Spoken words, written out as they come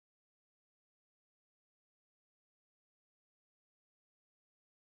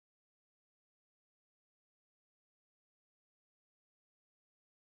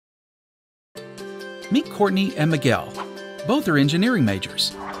Meet Courtney and Miguel. Both are engineering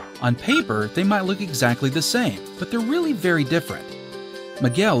majors. On paper, they might look exactly the same, but they're really very different.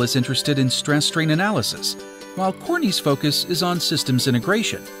 Miguel is interested in stress-strain analysis, while Courtney's focus is on systems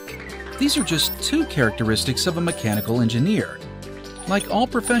integration. These are just two characteristics of a mechanical engineer. Like all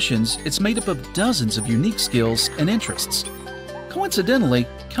professions, it's made up of dozens of unique skills and interests. Coincidentally,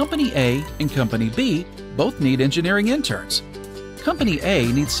 Company A and Company B both need engineering interns. Company A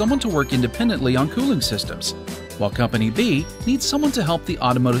needs someone to work independently on cooling systems, while Company B needs someone to help the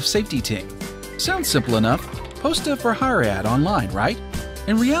automotive safety team. Sounds simple enough. Post a for hire ad online, right?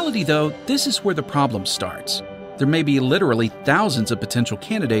 In reality, though, this is where the problem starts. There may be literally thousands of potential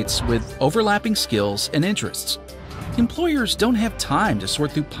candidates with overlapping skills and interests. Employers don't have time to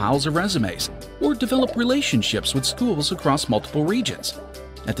sort through piles of resumes or develop relationships with schools across multiple regions.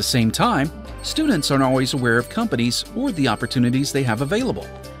 At the same time, students aren't always aware of companies or the opportunities they have available.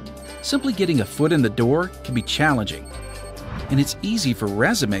 Simply getting a foot in the door can be challenging, and it's easy for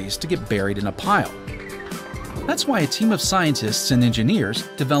resumes to get buried in a pile. That's why a team of scientists and engineers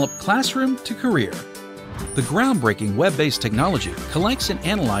developed Classroom to Career. The groundbreaking web-based technology collects and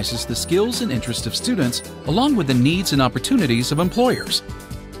analyzes the skills and interests of students along with the needs and opportunities of employers.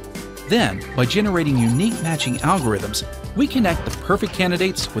 Then, by generating unique matching algorithms, we connect the perfect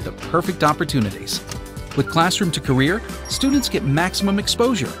candidates with the perfect opportunities. With Classroom to Career, students get maximum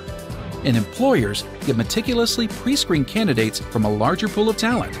exposure, and employers get meticulously pre-screened candidates from a larger pool of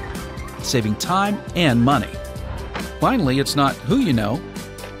talent, saving time and money. Finally, it's not who you know,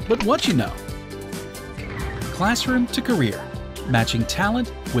 but what you know. Classroom to Career, matching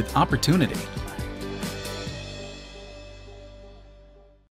talent with opportunity.